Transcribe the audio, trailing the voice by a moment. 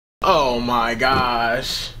Oh my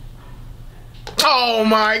gosh. Oh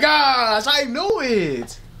my gosh, I knew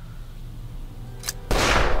it.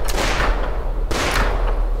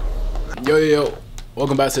 Yo,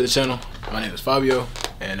 welcome back to the channel. My name is Fabio,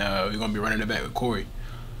 and we're gonna be running it back with Quarry.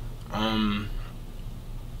 I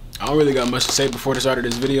don't really got much to say before the start of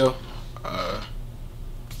this video.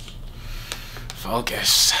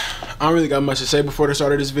 Focus. I don't really got much to say before the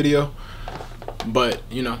start of this video, but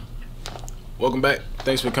you know, welcome back.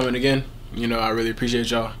 Thanks for coming again. You know, I really appreciate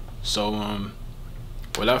y'all. So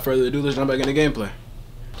without further ado, let's jump back into gameplay.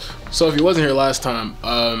 So if you wasn't here last time,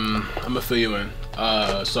 I'm gonna fill you in.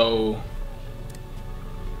 Yeah.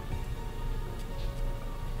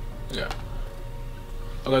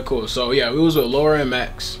 Okay, cool. So yeah, we was with Laura and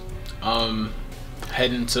Max,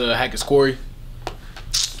 heading to Hackett's Quarry.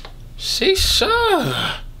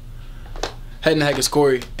 Heading to Hackett's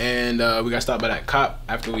Quarry, and we got stopped by that cop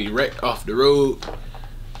after we wrecked off the road.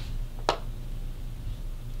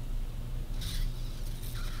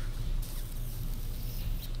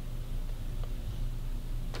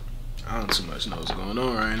 I don't too much know what's going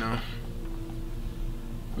on right now.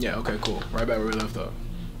 Yeah, okay, cool. Right back where we left off.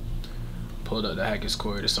 Pulled up to Hackett's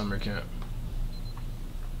Quarry, the summer camp.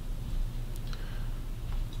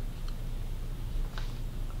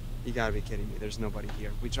 You gotta be kidding me. There's nobody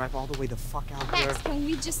here. We drive all the way the fuck out there. Max, can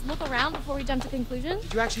we just look around before we jump to conclusions?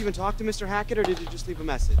 Did you actually even talk to Mr. Hackett, or did you just leave a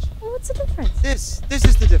message? Well, what's the difference? This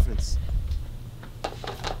is the difference.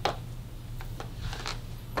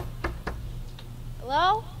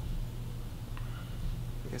 Hello?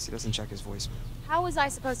 I guess he doesn't check his voicemail. How was I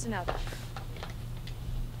supposed to know that?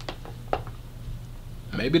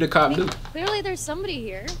 Maybe the cop knew. Clearly there's somebody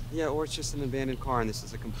here. Yeah, or it's just an abandoned car and this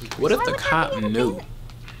is a complete... What if the cop knew?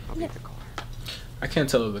 I'll get the car. I can't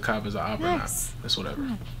tell if the cop is an op or not. Max. It's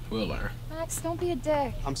whatever. We'll learn. Max, don't be a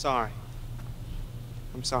dick. I'm sorry.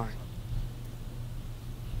 I'm sorry.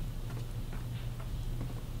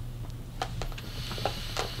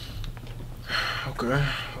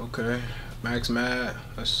 Okay. Max mad.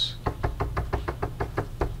 Let's...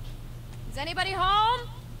 Is anybody home?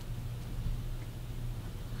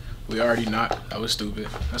 We already knocked. That was stupid.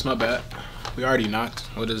 That's my bad. We already knocked.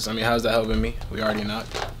 How's that helping me? We already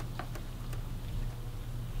knocked.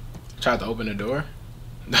 Tried to open the door.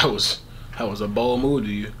 That was a bold move of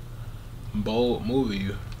you. Bold move of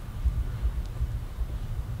you.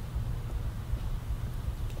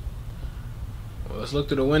 Well, let's look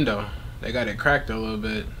through the window. They got it cracked a little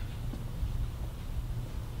bit.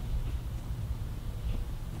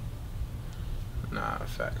 Nah,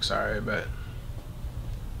 facts. Sorry, but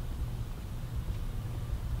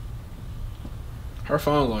her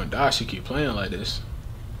phone gonna die. She keep playing like this.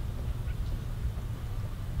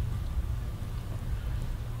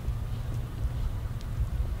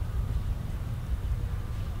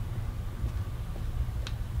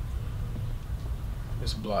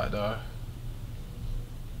 It's blocked, dog.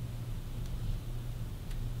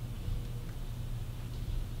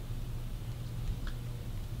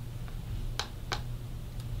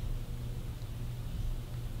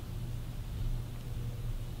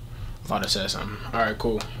 Thought it said something. Alright,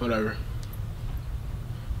 cool. Whatever.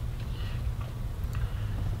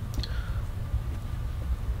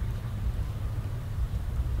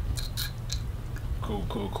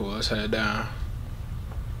 Cool. Let's head down.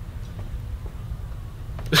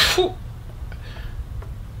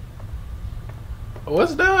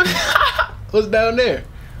 What's down? What's down there?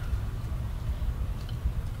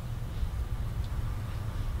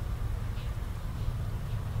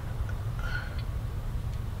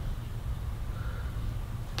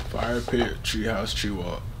 Fire pit, treehouse, tree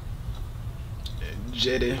walk,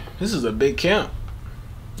 jetty. This is a big camp.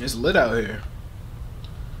 It's lit out here.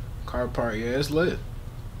 Car park, yeah, it's lit.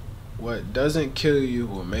 What doesn't kill you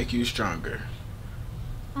will make you stronger.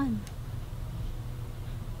 Fun.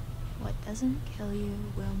 What doesn't kill you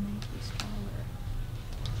will make you stronger.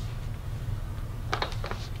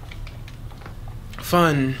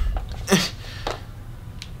 Fun.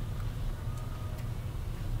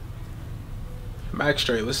 Max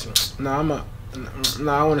straight, listen. I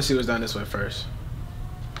want to see what's down this way first.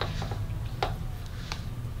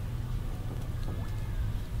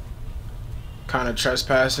 Kind of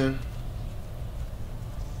trespassing.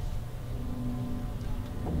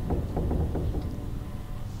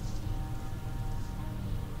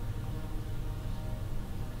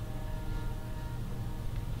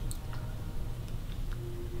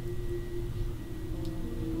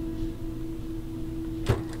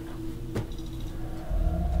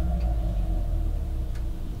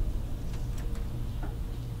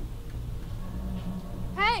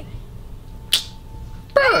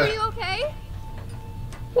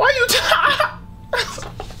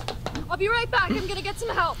 be right back. I'm gonna get some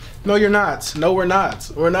help. No, you're not. No, we're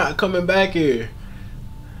not. We're not coming back here.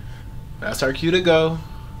 That's our cue to go.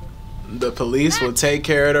 The police will take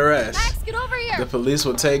care of the rest. Max, get over here. The police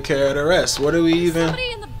will take care of the rest. What do we even?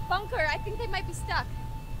 Somebody in the bunker. I think they might be stuck.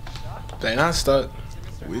 They not stuck.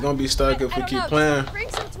 We gonna be stuck if we keep playing. Just bring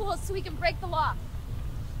some tools so we can break the lock.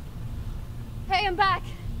 Hey, I'm back.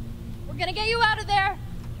 We're gonna get you out of there.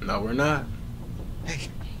 No, we're not. Hey,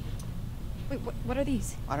 Wait, what are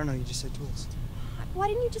these? I don't know. You just said tools. Why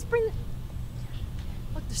didn't you just bring the...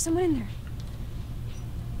 Look, there's someone in there.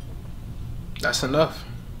 That's enough.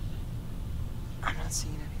 I'm not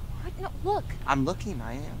seeing anyone. What? No, look. I'm looking.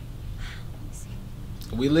 I am. Let me see.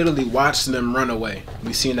 We literally watched them run away.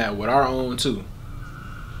 We seen that with our own too.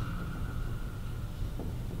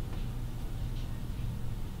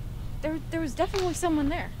 There was definitely someone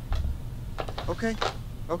there. Okay.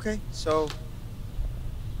 Okay. So.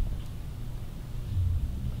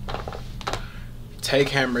 Take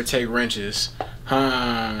hammer, take wrenches.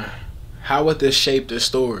 How would this shape the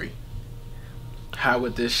story? How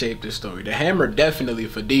would this shape the story? The hammer definitely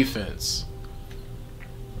for defense.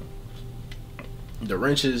 The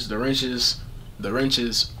wrenches.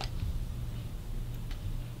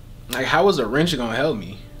 Like, how is a wrench gonna help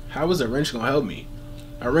me? How is a wrench gonna help me?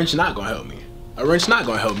 A wrench not gonna help me. A wrench not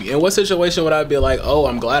gonna help me. In what situation would I be like, oh,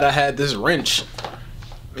 I'm glad I had this wrench?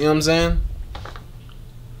 You know what I'm saying?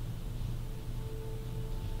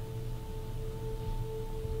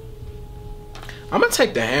 I'm gonna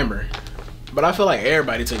take the hammer, but I feel like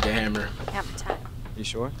everybody took the hammer. Hammer time. You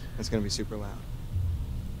sure? It's gonna be super loud.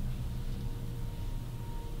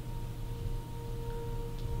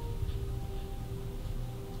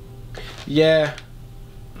 Yeah.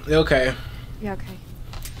 Okay. Yeah, okay.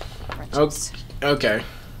 Wrenches. Okay.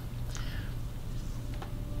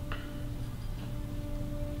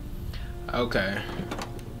 Okay.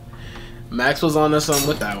 Max was on to something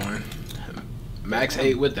with that one. Max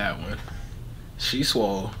ate with that one. She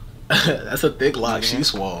swole. That's a thick lock. She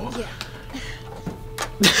swole. Yeah.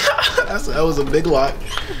 That was a big lock.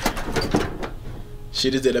 She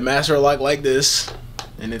just did a master lock like this,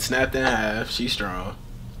 and it snapped in half. She's strong.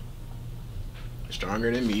 Stronger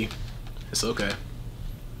than me. It's okay.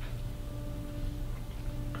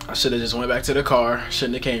 I should have just went back to the car.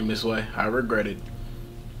 Shouldn't have came this way. I regret it.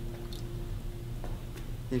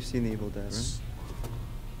 You've seen The Evil Dead, right?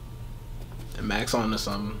 And Max on to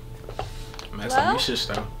something. Max Hello? on me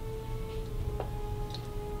shit though.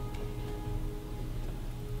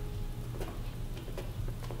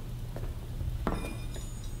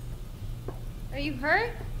 Are you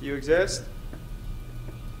hurt? Do you exist?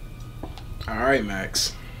 Alright,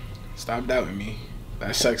 Max. Stop doubting me.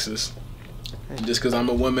 That's sexist. Hey. Just because I'm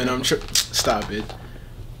a woman, I'm stop it.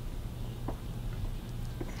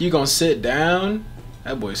 You gonna sit down?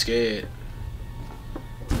 That boy scared.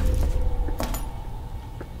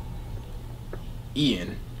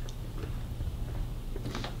 Ian.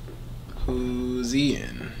 Who's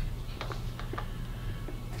Ian?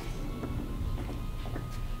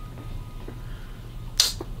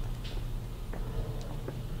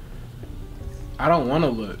 I don't want to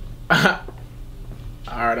look. Alright,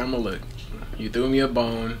 I'm gonna look. You threw me a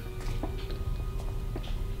bone.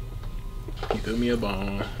 You threw me a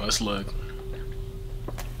bone. Let's look.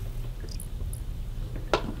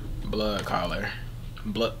 Blood collar.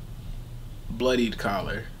 Bloodied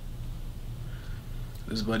collar.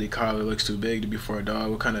 This bloody collar looks too big to be for a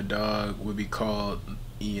dog. What kind of dog would be called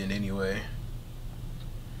Ian anyway?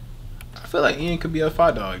 I feel like Ian could be a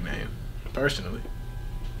fire dog name, personally.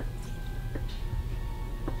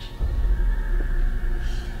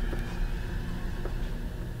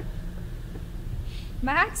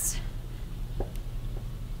 Max?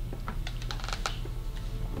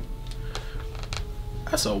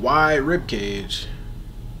 That's a wide rib cage.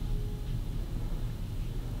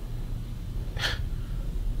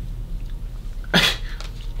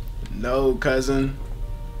 No, cousin.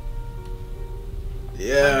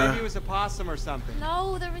 Yeah. Maybe it was a possum or something.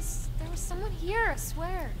 No, there was someone here, I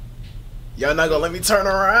swear. Y'all not gonna let me turn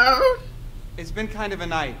around? It's been kind of a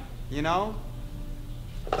night, you know?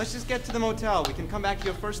 Let's just get to the motel. We can come back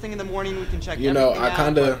here first thing in the morning. We can check You know,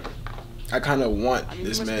 everything I kind of want I mean,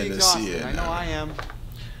 this you must man be to exhausted. see it. I know I am.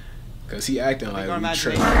 Cause he acting like our we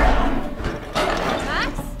imagination. tripping.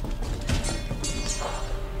 Max?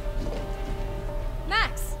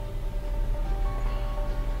 Max?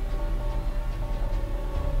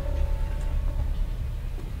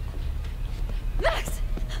 Max!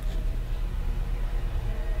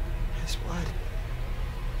 His blood.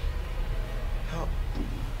 Help.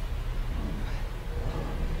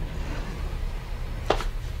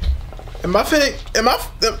 Am I?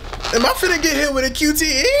 Am I finna get hit with a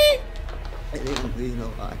QTE? I didn't leave no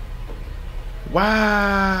lie.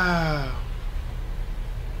 Wow.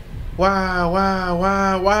 Wow, wow,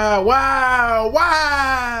 wow, wow, wow,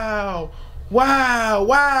 wow. Wow,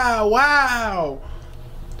 wow, wow.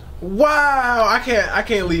 Wow. I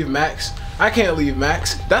can't leave Max. I can't leave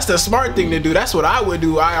Max. That's the smart thing to do. That's what I would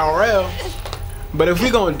do IRL. But if we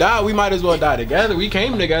gonna die, we might as well die together. We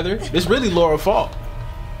came together. It's really Laura's fault.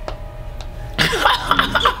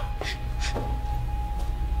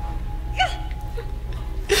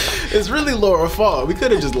 It's really Laura's fault. We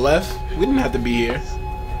could have just left. We didn't have to be here.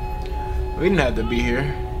 We didn't have to be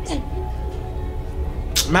here.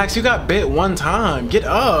 Max, you got bit one time. Get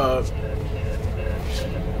up.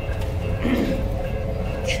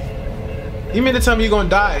 You mean to tell me you're gonna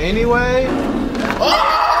die anyway?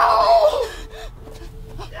 Oh!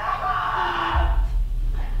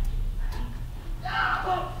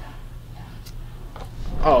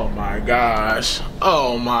 Oh my gosh.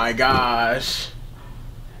 Oh my gosh.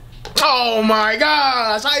 Oh my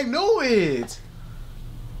gosh. I knew it.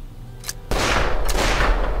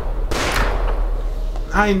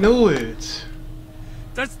 I knew it.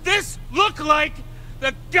 Does this look like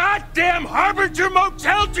the goddamn Harbinger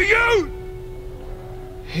Motel to you?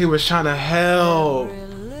 He was trying to help.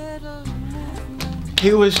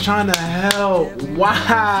 He was trying to help.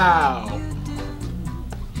 Wow.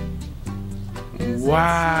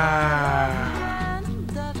 Wow.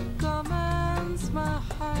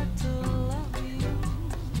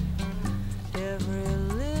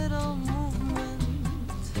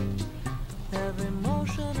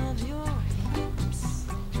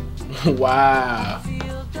 Wow.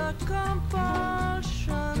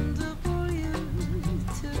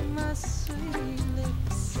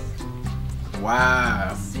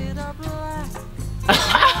 Wow.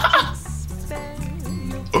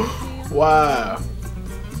 Wow.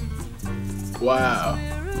 Wow.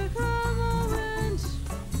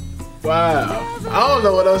 Wow. I don't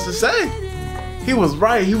know what else to say. He was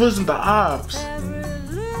right. He wasn't the ops.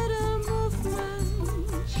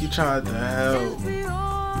 He tried to help.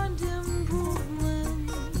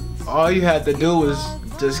 All you had to do was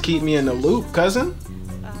just keep me in the loop, cousin.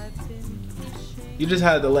 You just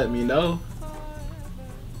had to let me know.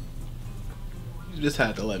 You just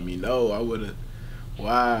had to let me know. I would've.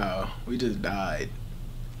 Wow. We just died.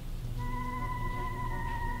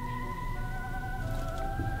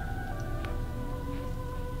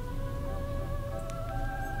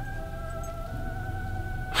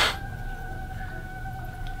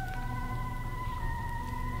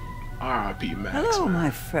 R.I.P. Max. Hello, man. my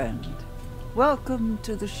friend. Welcome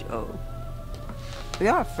to the show. We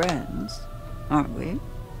are friends, aren't we?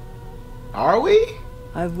 Are we?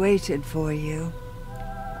 I've waited for you.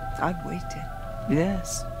 I've waited,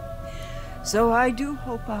 yes. So I do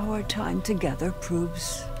hope our time together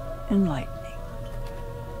proves enlightening.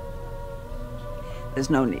 There's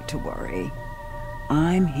no need to worry.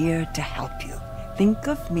 I'm here to help you. Think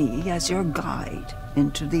of me as your guide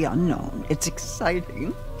into the unknown. It's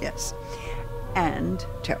exciting, yes, and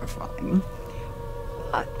terrifying.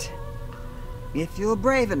 But if you're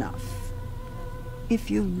brave enough,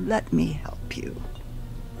 if you let me help you,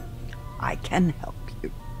 I can help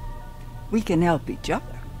you. We can help each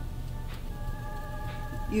other.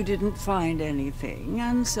 You didn't find anything,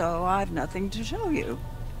 and so I've nothing to show you.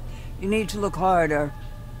 You need to look harder.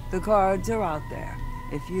 The cards are out there.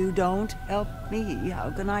 If you don't help me,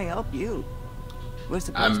 how can I help you? We're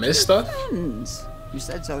supposed I missed to be stuff? friends. You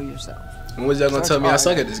said so yourself. When was y'all gonna tell me I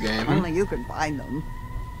suck at this game? Only you can find them.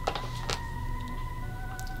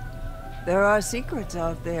 There are secrets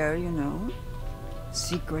out there, you know.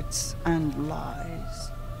 Secrets and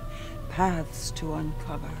lies. Paths to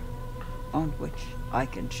uncover, on which I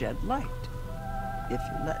can shed light, if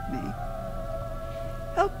you let me.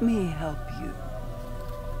 Help me help you.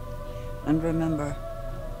 And remember,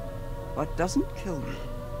 what doesn't kill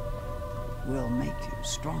you will make you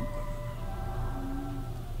stronger.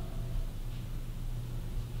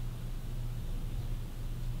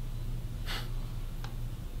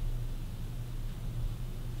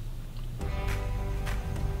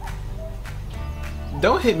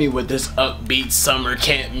 Don't hit me with this upbeat summer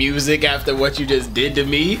camp music after what you just did to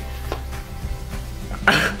me.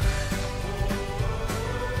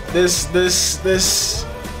 This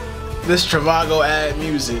Trivago ad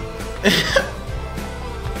music.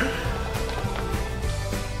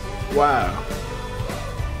 Wow.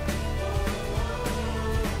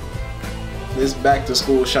 This back to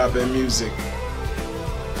school shopping music.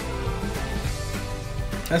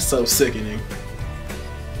 That's so sickening.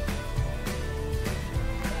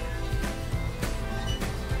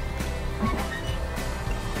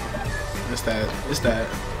 It's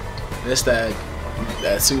that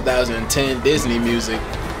 2010 Disney music.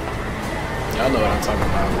 Y'all know what I'm talking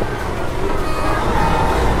about.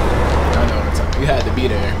 Y'all know what I'm talking about. You had to be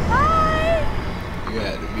there. Bye! You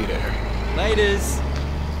had to be there. Ladies,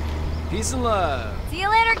 peace and love. See you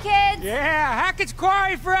later, kids! Yeah, Hackett's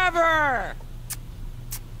Quarry forever!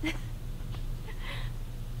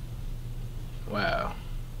 Wow.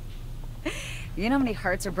 You know how many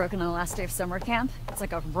hearts are broken on the last day of summer camp? It's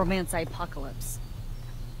like a romance apocalypse.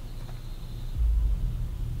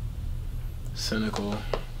 Cynical,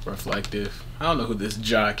 reflective. I don't know who this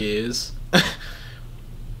jock is. I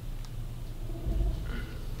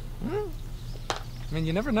mean,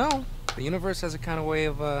 you never know. The universe has a kind of way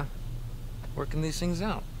of working these things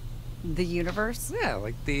out. The universe? Yeah,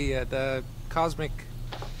 like the cosmic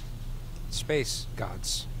space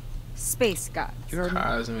gods. Space gods. You heard me?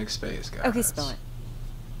 Cosmic space guys. Okay, spell it.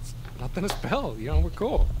 Nothing to spell. You know, we're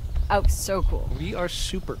cool. Oh, so cool. We are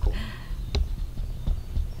super cool.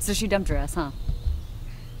 So she dumped her ass, huh?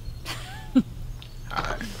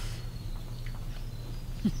 Alright.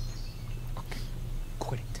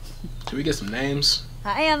 Quit it. Should we get some names?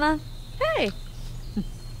 Hi, Emma. Hey.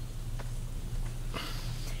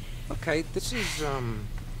 Okay, this is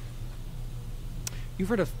you've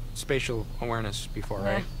heard of spatial awareness before,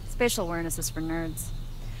 right? Spatial awareness is for nerds.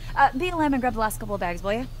 Be a lamb and grab the last couple of bags,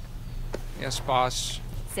 will you? Yes, boss.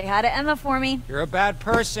 Say hi to Emma for me. You're a bad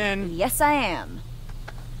person. Yes, I am.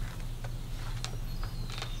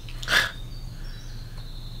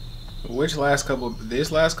 Which last couple?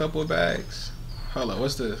 This last couple of bags? Hold on,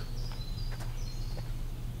 what's the?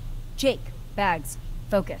 Jake, bags,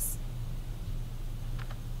 focus.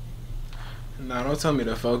 No, don't tell me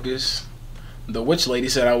to focus. The witch lady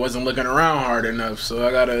said I wasn't looking around hard enough, so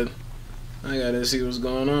I gotta see what's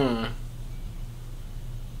going on.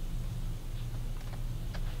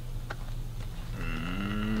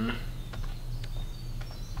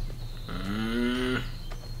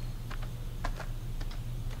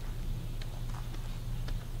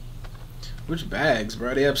 Which bags,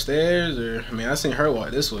 bro? They upstairs, or I mean, I seen her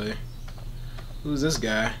walk this way. Who's this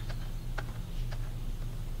guy?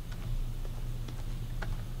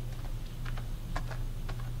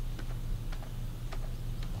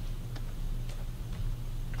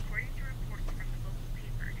 According to reports from the local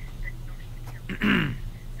paper, the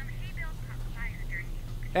some hay bales caught fire during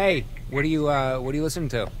the Hey, what are you listening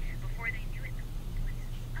to? before they knew it, the place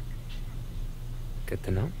was up in smoke. Good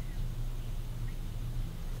to know.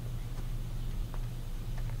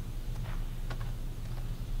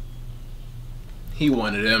 He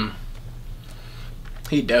wanted them.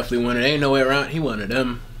 He definitely wanted. Ain't no way around. He wanted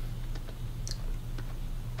them.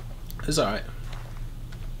 It's alright.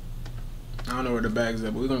 I don't know where the bag's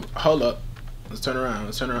at, but we're gonna hold up. Let's turn around.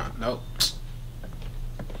 Let's turn around. Nope.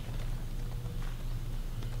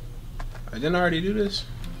 I didn't already do this.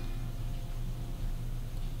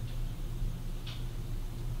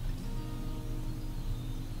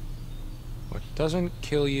 What doesn't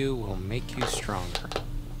kill you will make you stronger.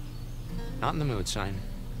 Not in the mood, sign.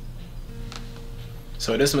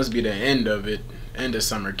 So this must be the end of it. End of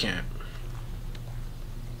summer camp.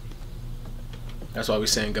 That's why we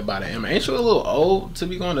saying goodbye to Emma. Ain't you a little old to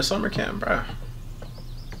be going to summer camp, bro?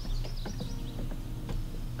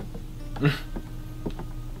 Oh,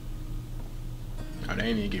 they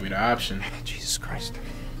didn't even give me the option. Jesus Christ.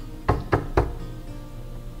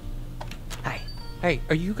 Hey,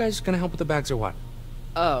 are you guys gonna help with the bags or what?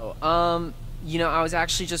 Oh, you know, I was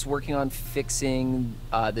actually just working on fixing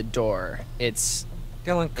the door.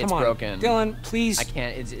 Dylan, come on. Broken. Dylan, please. I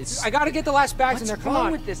can't. It's. I gotta get the last bags in there. What's Come wrong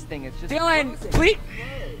on. with this thing? It's just. Dylan, frozen. please.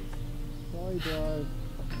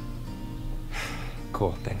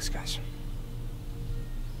 Cool. Thanks, guys.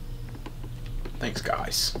 Thanks,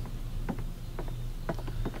 guys.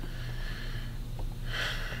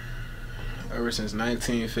 Ever since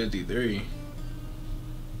 1953.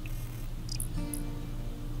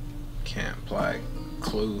 Can't apply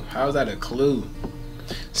clue. How's that a clue?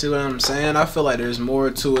 See what I'm saying? I feel like there's more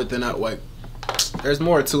to it than there's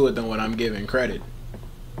more to it than what I'm giving credit.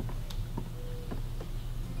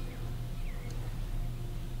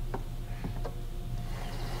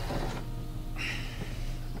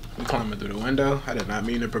 We climbing through the window. I did not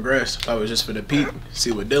mean to progress. I thought it was just for the peek.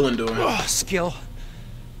 See what Dylan doing. Oh, skill.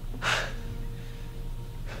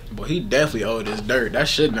 Boy, he definitely owed his dirt. That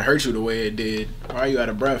shouldn't have hurt you the way it did. Why are you out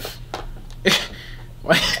of breath?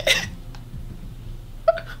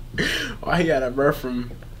 Why he out of breath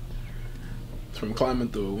from climbing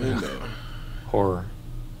through a window? Horror.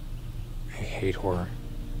 I hate horror.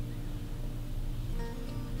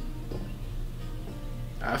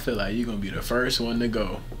 I feel like you're gonna be the first one to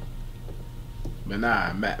go. But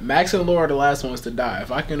nah, Max and Laura are the last ones to die.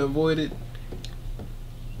 If I can avoid it,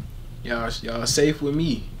 y'all safe with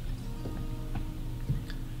me.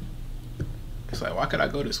 It's like, why could I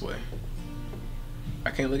go this way?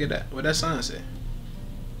 I can't look at that. What that sign say?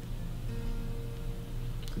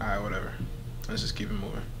 Alright, whatever. Let's just keep it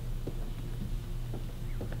moving.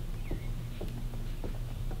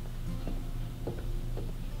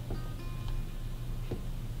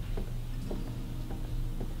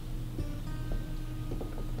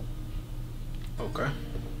 Okay.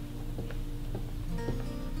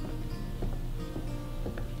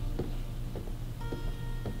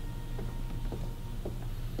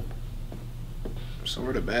 So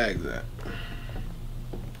where the bags at?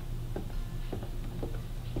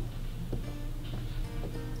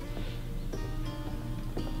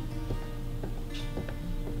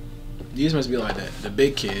 These must be like the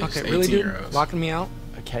big kids, Okay, 18 really, dude? year olds. Locking me out?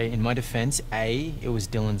 Okay, in my defense, A, it was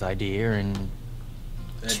Dylan's idea, and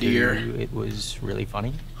two, it was really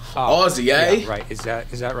funny. Aussie, eh? Yeah, right. Is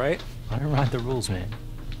that right? I don't write the rules, man.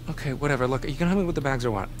 Okay, whatever. Look, you can help me with the bags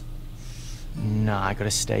or what? Nah, I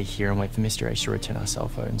gotta stay here and wait for Mr. H to return our cell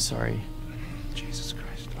phones, sorry. Jesus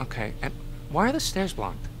Christ. Okay, and why are the stairs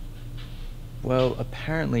blocked? Well,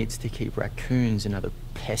 apparently it's to keep raccoons and other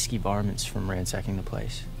pesky varmints from ransacking the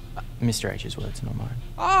place. Mr. H's words, not mine.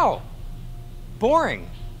 Oh! Boring.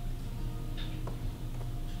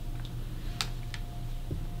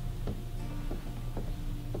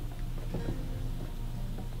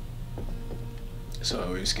 It's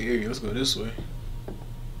always scary. Let's go this way.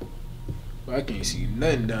 Well, I can't see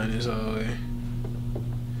nothing down this hallway.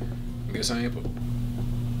 I guess I ain't put.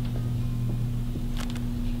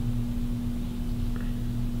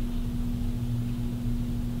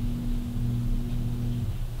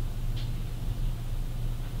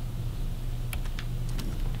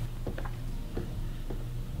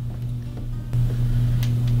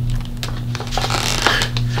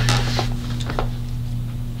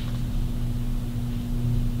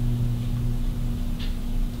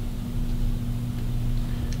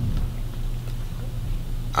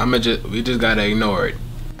 We just gotta ignore it.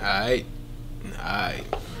 Alright? Alright.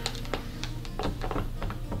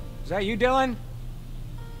 Is that you, Dylan?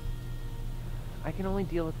 I can only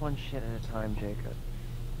deal with one shit at a time, Jacob.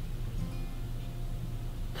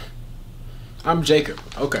 I'm Jacob.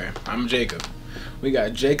 Okay, I'm Jacob. We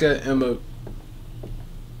got Jacob, Emma,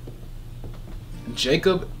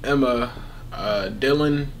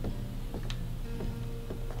 Dylan.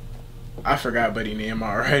 I forgot buddy name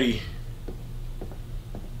already.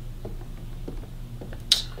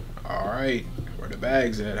 Alright, where the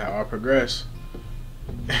bags at? How I progress?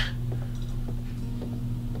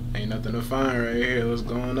 Ain't nothing to find right here. What's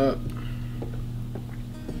going up?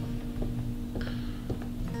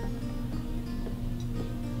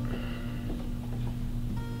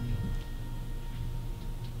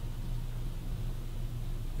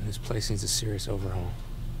 This place needs a serious overhaul.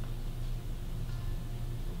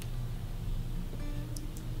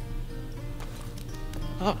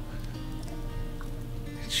 Oh.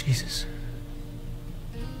 Jesus.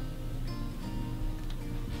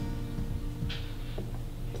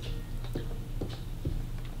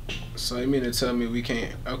 So you mean to tell me we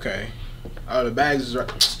can't? Okay. Oh, the bags is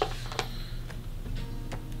right.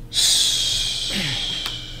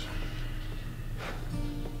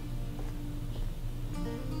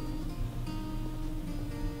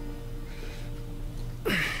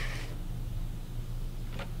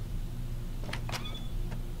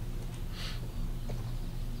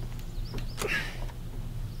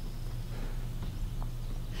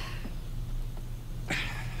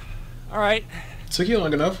 All right. Took you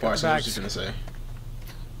long enough. Watch what bags. you're gonna say.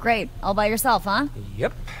 Great. All by yourself, huh?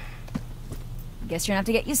 Yep. Guess you're gonna have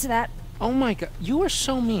to get used to that. Oh my God, you are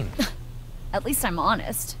so mean. At least I'm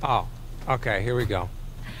honest. Oh, okay, here we go.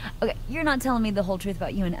 Okay, you're not telling me the whole truth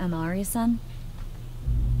about you and Emma, are you, son?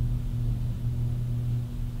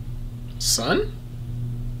 Son?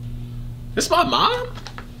 This my mom?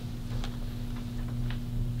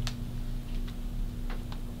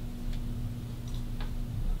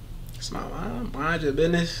 It's my mom. Mind your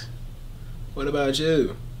business. What about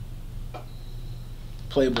you?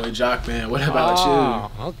 Playboy jock man, what about you?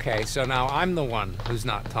 Oh, okay, so now I'm the one who's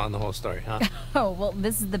not telling the whole story, huh? Oh, well,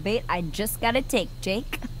 this is the bait I just gotta take,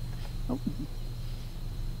 Jake.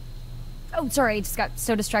 Oh, sorry, I just got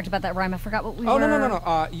so distracted about that rhyme, I forgot what we were... Oh,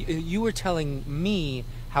 no. You were telling me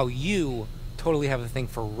how you totally have a thing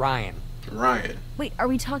for Ryan. Ryan. Wait, are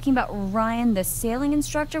we talking about Ryan, the sailing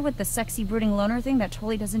instructor with the sexy brooding loner thing that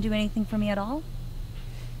totally doesn't do anything for me at all?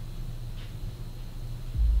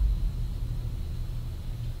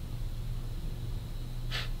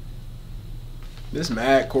 This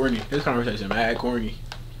mad corny. This conversation mad corny.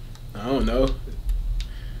 I don't know.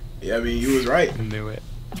 Yeah, I mean, you was right. I knew it.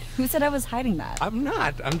 Who said I was hiding that? I'm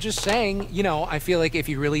not. I'm just saying, you know, I feel like if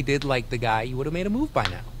you really did like the guy, you would have made a move by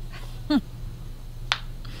now.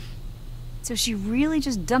 So she really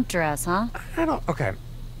just dumped her ass, huh? I don't... Okay.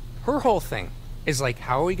 Her whole thing is like,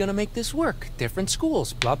 how are we gonna make this work? Different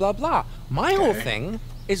schools, blah, blah, blah. My whole thing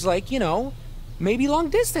is like, you know, maybe long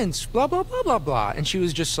distance, blah, blah, blah, blah, blah. And she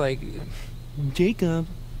was just like, Jacob.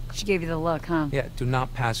 She gave you the look, huh? Yeah, do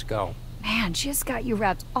not pass go. Man, she just got you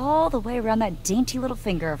wrapped all the way around that dainty little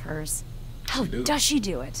finger of hers. How does she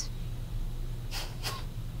do it?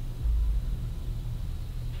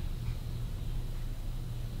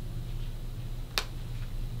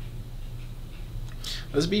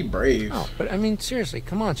 Let's be brave. Oh, but I mean, seriously,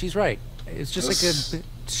 come on, she's right. It's just like a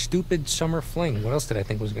stupid summer fling. What else did I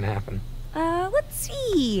think was gonna happen? Let's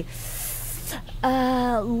see.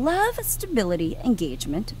 Love, stability,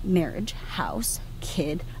 engagement, marriage, house,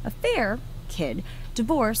 kid, affair, kid,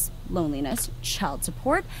 divorce, loneliness, child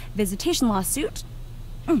support, visitation lawsuit,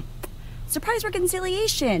 surprise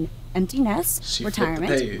reconciliation, empty nest,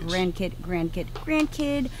 retirement,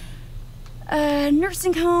 grandkid,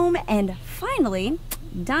 nursing home, and finally,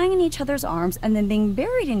 dying in each other's arms and then being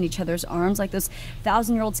buried in each other's arms like those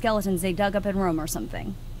 1,000-year-old skeletons they dug up in Rome or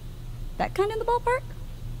something. That kind of the ballpark?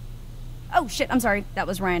 Oh shit, I'm sorry, that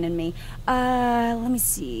was Ryan and me. Let me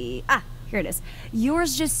see. Ah, here it is.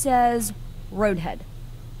 Yours just says Roadhead.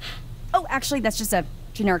 Oh, actually, that's just a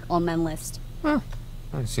generic all-men list. Well,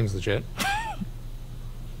 that seems legit.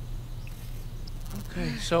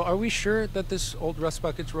 Okay, so are we sure that this old rust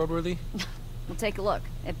bucket's roadworthy? We'll take a look.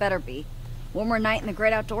 It better be. One more night in the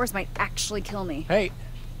great outdoors might actually kill me. Hey,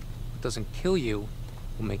 what doesn't kill you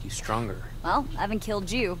will make you stronger. Well, I haven't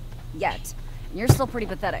killed you yet. And you're still pretty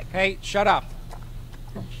pathetic. Hey, shut up.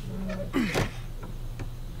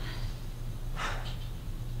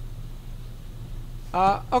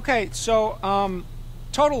 Okay, so,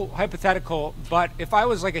 total hypothetical, but if I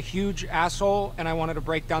was like a huge asshole and I wanted to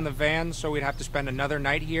break down the van so we'd have to spend another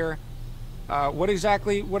night here, what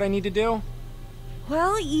exactly would I need to do?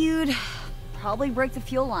 Well, you'd probably break the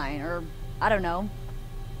fuel line, or, I don't know,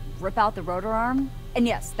 rip out the rotor arm. And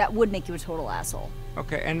yes, that would make you a total asshole.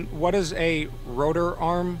 Okay, and what does a rotor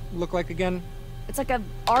arm look like again? It's like a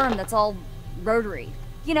arm that's all rotary.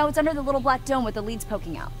 You know, it's under the little black dome with the leads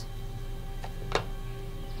poking out.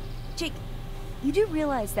 Jake, you do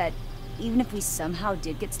realize that even if we somehow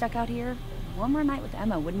did get stuck out here, one more night with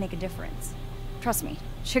Emma wouldn't make a difference. Trust me,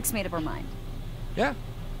 Chick's made up her mind. Yeah.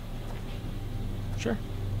 Sure.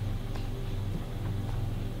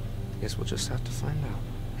 Guess we'll just have to find out.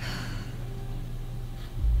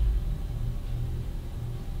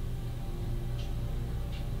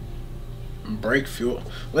 Break fuel.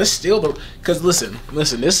 Let's steal the. Cause listen.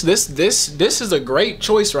 This is a great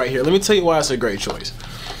choice right here. Let me tell you why it's a great choice.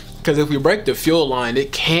 Cause if we break the fuel line,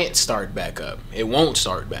 it can't start back up. It won't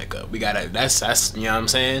start back up. We gotta. That's you know what I'm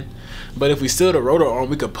saying. But if we steal the rotor arm,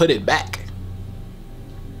 we could put it back.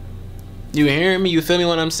 You hearing me? You feel me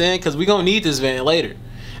what I'm saying? Cause we gonna need this van later.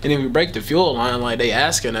 And if we break the fuel line like they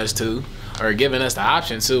asking us to, or giving us the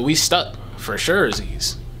option to, we stuck for sure.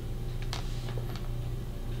 Z's.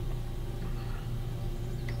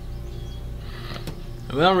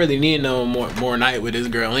 We don't really need no more night with this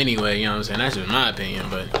girl anyway, you know what I'm saying? That's just my opinion,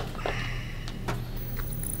 but...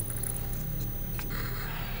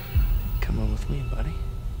 Come on with me, buddy.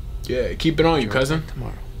 Yeah, keep it on you, cousin.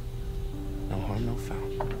 Tomorrow. No harm, no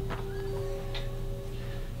foul.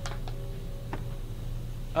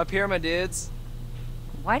 Up here, my dudes.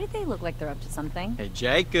 Why did they look like they're up to something? Hey,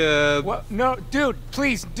 Jacob. What? No, dude,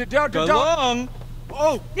 please, don't. Go long.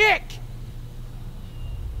 Oh, Nick!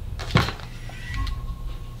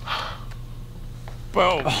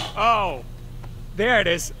 Boom. Oh, there it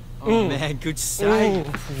is. Oh, man, good sight.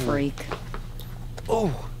 Freak.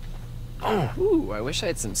 Oh. Ooh, I wish I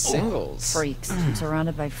had some singles. Freaks. I'm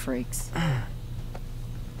surrounded by freaks.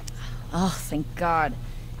 Oh, thank God.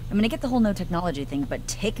 I'm gonna get the whole no technology thing, but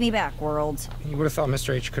take me back, world. You would have thought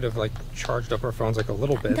Mr. H could have, like, charged up our phones, like, a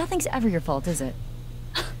little bit. Nothing's ever your fault, is it?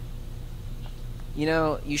 You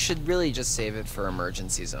know, you should really just save it for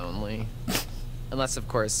emergencies only. Unless, of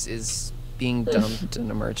course, is being dumped an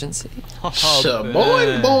emergency.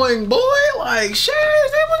 Boing, boy, like, shit.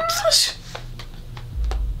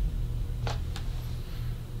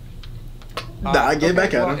 Nah, get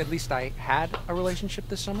back at him. At least I had a relationship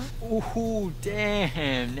this summer. Ooh,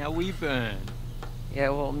 damn. Now we burn. Yeah,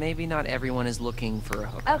 well, maybe not everyone is looking for a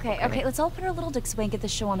hookup. Okay, let's all put our little dicks away and get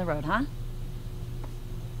this show on the road, huh?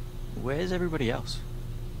 Where's everybody else?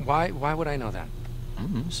 Why would I know that?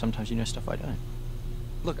 Sometimes you know stuff I don't.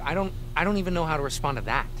 Look, I don't even know how to respond to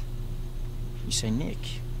that. You say, Nick,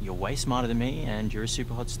 you're way smarter than me, and you're a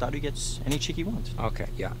super hot stud who gets any chick he wants. Okay,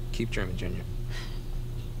 yeah. Keep dreaming, Junior.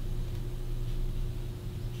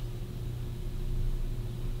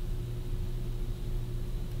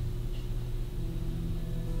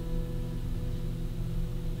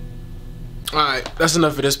 Alright, that's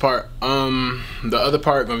enough for this part. The other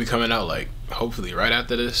part gonna be coming out like hopefully right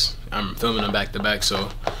after this. I'm filming them back to back, so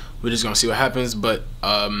we're just gonna see what happens. But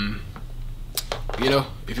you know,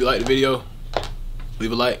 if you like the video,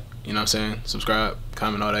 leave a like, you know what I'm saying, subscribe,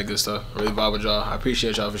 comment, all that good stuff. I really vibe with y'all. I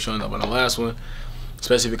appreciate y'all for showing up on the last one,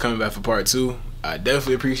 especially if you're coming back for part 2. I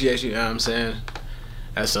definitely appreciate you, you know what I'm saying.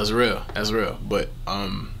 That's real. That's real. But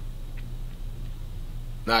nah,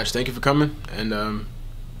 just thank you for coming, and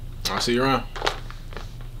I'll see you around.